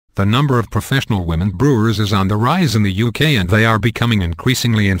The number of professional women brewers is on the rise in the UK, and they are becoming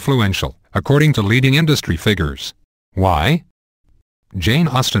increasingly influential, according to leading industry figures. Why? Jane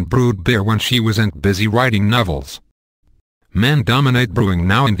Austen brewed beer when she wasn't busy writing novels. Men dominate brewing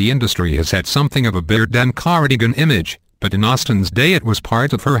now, and the industry has had something of a beer den cardigan image, but in Austen's day it was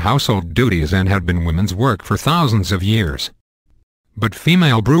part of her household duties and had been women's work for thousands of years. But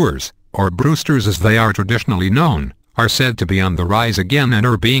female brewers, or brewsters as they are traditionally known, are said to be on the rise again and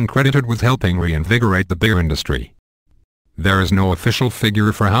are being credited with helping reinvigorate the beer industry. There is no official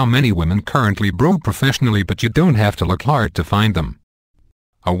figure for how many women currently brew professionally, but you don't have to look hard to find them.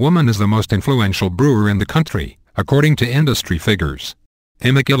 A woman is the most influential brewer in the country, according to industry figures.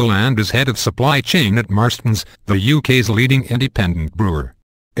 Emma Gilliland is head of supply chain at Marston's, the UK's leading independent brewer.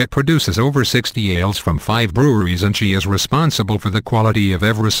 It produces over 60 ales from 5 breweries, and she is responsible for the quality of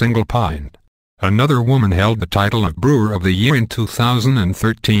every single pint. Another woman held the title of Brewer of the Year in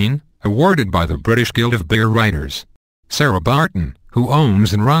 2013, awarded by the British Guild of Beer Writers. Sarah Barton, who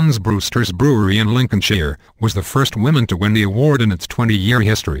owns and runs Brewster's Brewery in Lincolnshire, was the first woman to win the award in its 20-year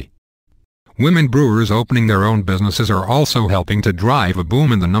history. Women brewers opening their own businesses are also helping to drive a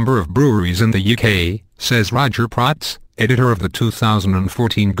boom in the number of breweries in the UK, says Roger Protz, editor of the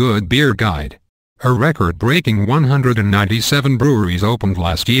 2014 Good Beer Guide. A record-breaking 197 breweries opened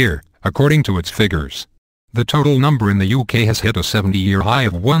last year, according to its figures. The total number in the UK has hit a 70-year high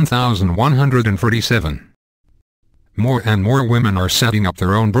of 1,147. More and more women are setting up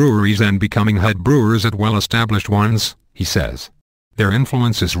their own breweries and becoming head brewers at well-established ones, he says. Their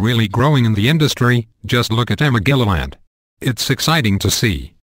influence is really growing in the industry. Just look at Emma Gilliland. It's exciting to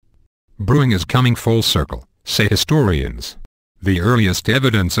see. Brewing is coming full circle, say historians. The earliest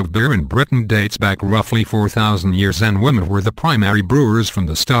evidence of beer in Britain dates back roughly 4,000 years, and women were the primary brewers from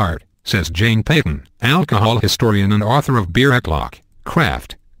the start, says Jane Payton, alcohol historian and author of Beer Eclogue,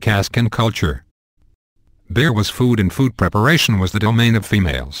 Craft, Cask and Culture. Beer was food, and food preparation was the domain of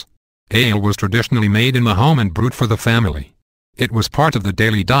females. Ale was traditionally made in the home and brewed for the family. It was part of the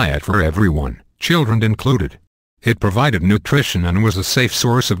daily diet for everyone, children included. It provided nutrition and was a safe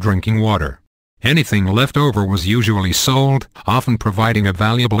source of drinking water. Anything left over was usually sold, often providing a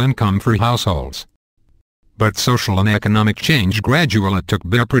valuable income for households. But social and economic change gradually took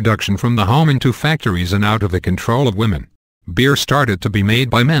beer production from the home into factories and out of the control of women. Beer started to be made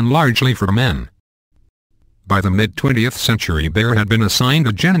by men, largely for men. By the mid-20th century, beer had been assigned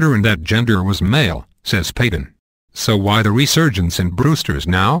a gender, and that gender was male, says Payton. So why the resurgence in brewsters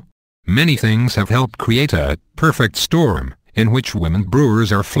now? Many things have helped create a perfect storm in which women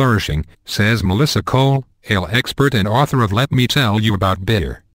brewers are flourishing, says Melissa Cole, ale expert and author of Let Me Tell You About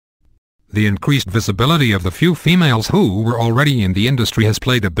Beer. The increased visibility of the few females who were already in the industry has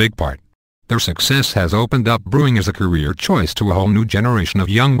played a big part. Their success has opened up brewing as a career choice to a whole new generation of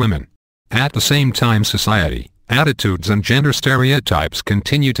young women. At the same time, society, attitudes and gender stereotypes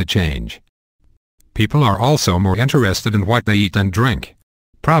continue to change. People are also more interested in what they eat and drink.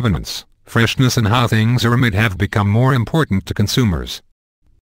 Provenance, freshness and how things are made have become more important to consumers.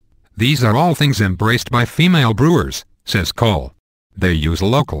 These are all things embraced by female brewers, says Cole. They use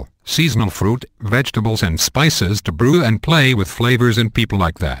local, seasonal fruit, vegetables and spices to brew and play with flavors and people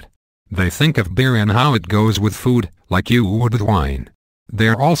like that. They think of beer and how it goes with food, like you would with wine.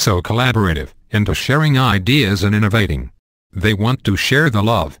 They're also collaborative, into sharing ideas and innovating. They want to share the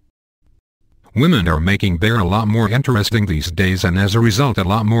love. Women are making beer a lot more interesting these days, and as a result a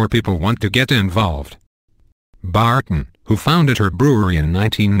lot more people want to get involved. Barton, who founded her brewery in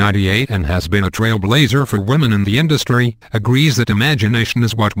 1998 and has been a trailblazer for women in the industry, agrees that imagination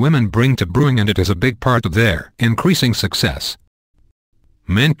is what women bring to brewing, and it is a big part of their increasing success.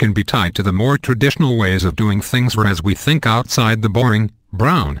 Men can be tied to the more traditional ways of doing things, whereas we think outside the boring,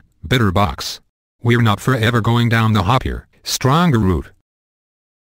 brown, bitter box. We're not forever going down the hoppier, stronger route.